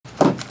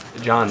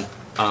John,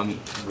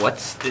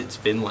 what's it's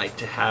been like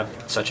to have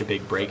such a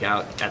big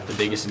breakout at the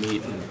biggest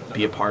meet and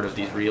be a part of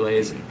these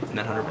relays and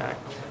that 100 back?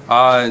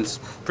 It's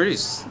pretty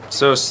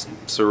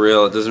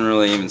surreal. It doesn't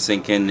really even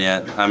sink in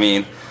yet. I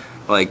mean,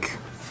 like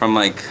from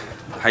like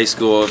high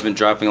school, I've been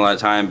dropping a lot of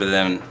time, but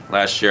then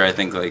last year I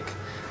think like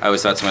I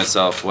always thought to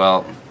myself,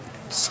 well,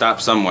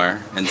 stop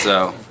somewhere. And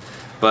so,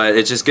 but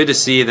it's just good to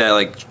see that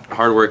like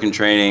hard work and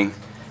training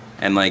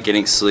and like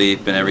getting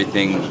sleep and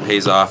everything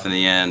pays off in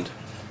the end.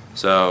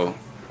 So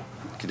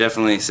I could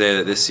definitely say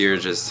that this year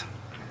just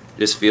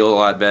feel a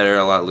lot better,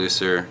 a lot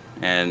looser,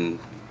 and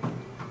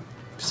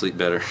sleep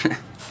better.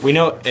 We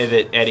know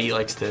that Eddie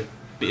likes to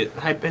be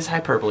his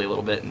hyperbole a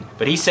little bit,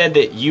 but he said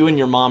that you and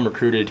your mom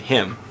recruited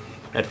him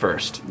at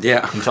first.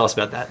 Yeah. Can you tell us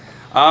about that?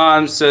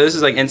 So this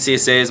is like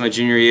NCSA's my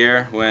junior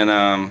year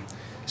when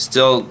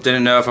still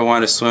didn't know if I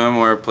wanted to swim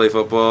or play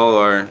football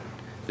or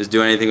just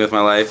do anything with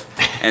my life.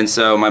 And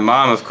so my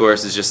mom, of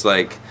course, is just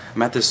like,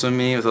 I'm at this swim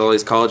meet with all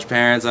these college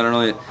parents. I don't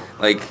really,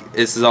 like,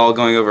 this is all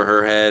going over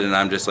her head, and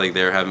I'm just like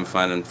there having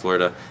fun in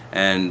Florida.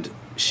 And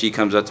she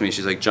comes up to me,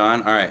 she's like,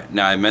 John, all right,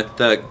 now I met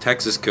the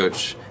Texas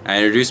coach. I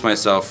introduced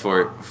myself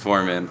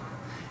for him,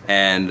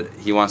 and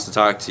he wants to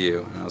talk to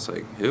you. And I was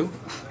like, who?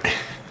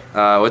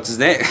 What's his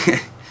name?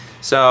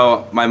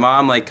 So my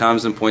mom like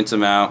comes and points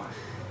him out,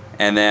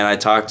 and then I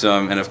talk to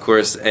him, and of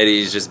course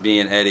Eddie's just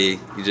being Eddie.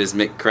 He just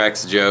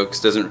cracks jokes,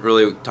 doesn't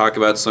really talk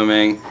about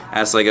swimming,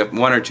 asks like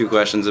one or two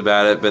questions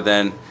about it, but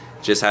then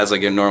just has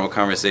like a normal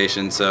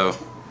conversation. So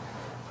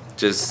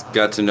just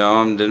got to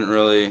know him, didn't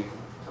really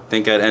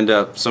think I'd end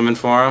up swimming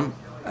for him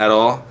at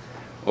all,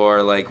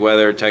 or like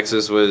whether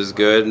Texas was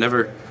good.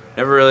 Never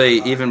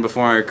really, even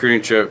before my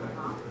recruiting trip,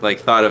 like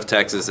thought of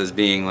Texas as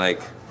being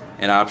like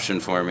an option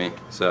for me.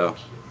 So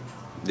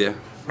yeah.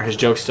 Are his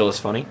jokes still as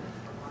funny?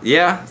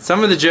 Yeah,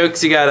 some of the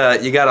jokes you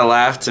gotta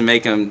laugh to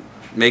make him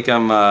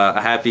a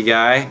happy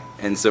guy,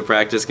 and so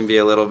practice can be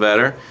a little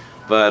better.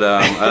 But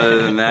other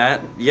than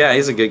that, yeah,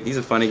 he's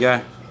a funny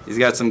guy. He's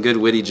got some good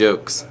witty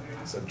jokes.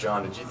 So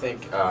John, did you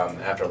think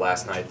after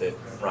last night that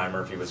Ryan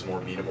Murphy was more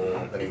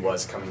beatable than he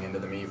was coming into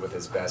the meet with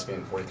his best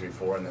being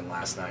 43.4, and then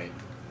last night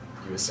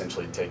you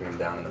essentially taking him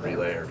down in the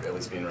relay, or at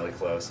least being really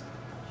close?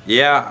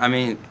 Yeah, I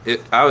mean,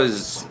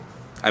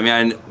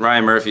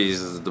 Ryan Murphy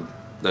is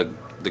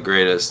the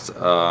greatest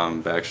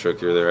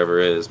backstroker there ever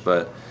is,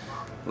 but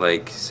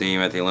like seeing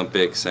him at the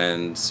Olympics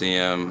and seeing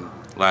him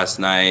last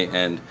night,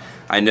 and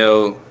I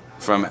know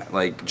from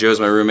like Joe's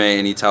my roommate,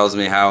 and he tells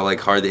me how like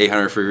hard the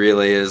 800 free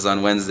relay is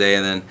on Wednesday,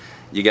 and then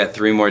you got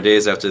 3 more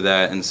days after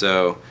that, and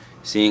so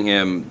seeing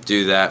him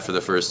do that for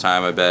the first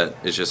time, I bet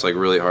it's just like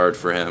really hard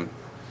for him.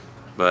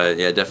 But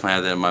yeah, definitely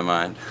have that in my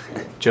mind.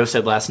 Joe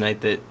said last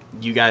night that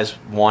you guys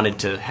wanted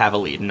to have a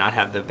lead and not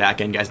have the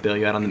back end guys bail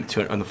you out on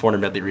the 400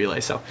 medley relay.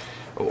 So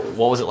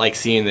what was it like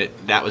seeing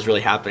that was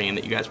really happening and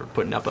that you guys were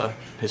putting up a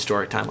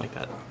historic time like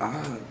that?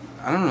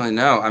 I don't really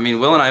know. I mean,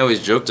 Will and I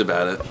always joked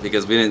about it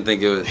because we didn't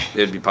think it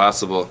would be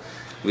possible.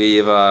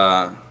 He's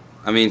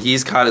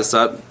caught us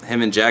up.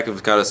 Him and Jack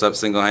have caught us up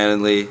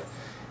single-handedly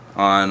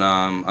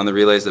on the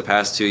relays the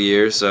past 2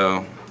 years.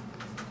 So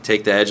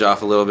take the edge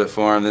off a little bit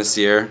for him this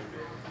year,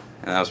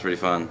 and that was pretty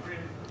fun.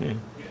 Yeah.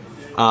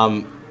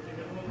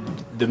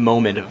 The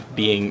moment of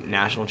being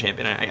national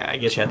champion, I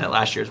guess you had that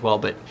last year as well,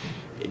 but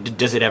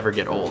does it ever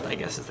get old, I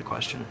guess is the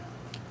question.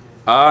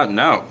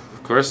 No,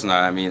 of course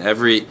not. I mean,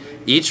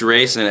 each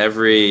race and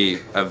every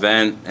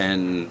event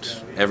and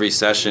every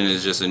session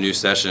is just a new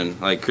session.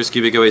 Like Chris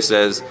Kubik always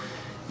says,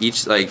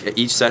 each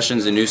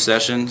session's a new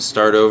session.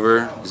 Start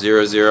over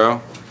 0-0,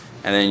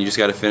 and then you just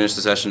got to finish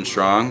the session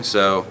strong.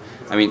 So,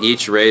 I mean,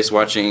 each race,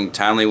 watching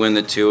Townley win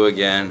the 2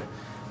 again,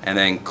 and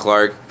then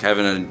Clark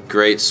having a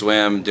great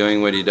swim,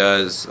 doing what he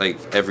does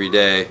like every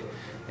day.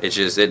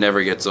 It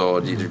never gets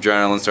old. Your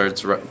adrenaline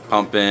starts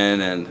pumping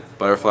and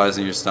butterflies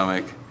in your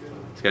stomach.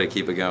 Just got to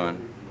keep it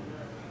going.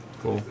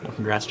 Cool. Well,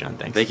 congrats, John.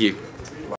 Thanks. Thank you.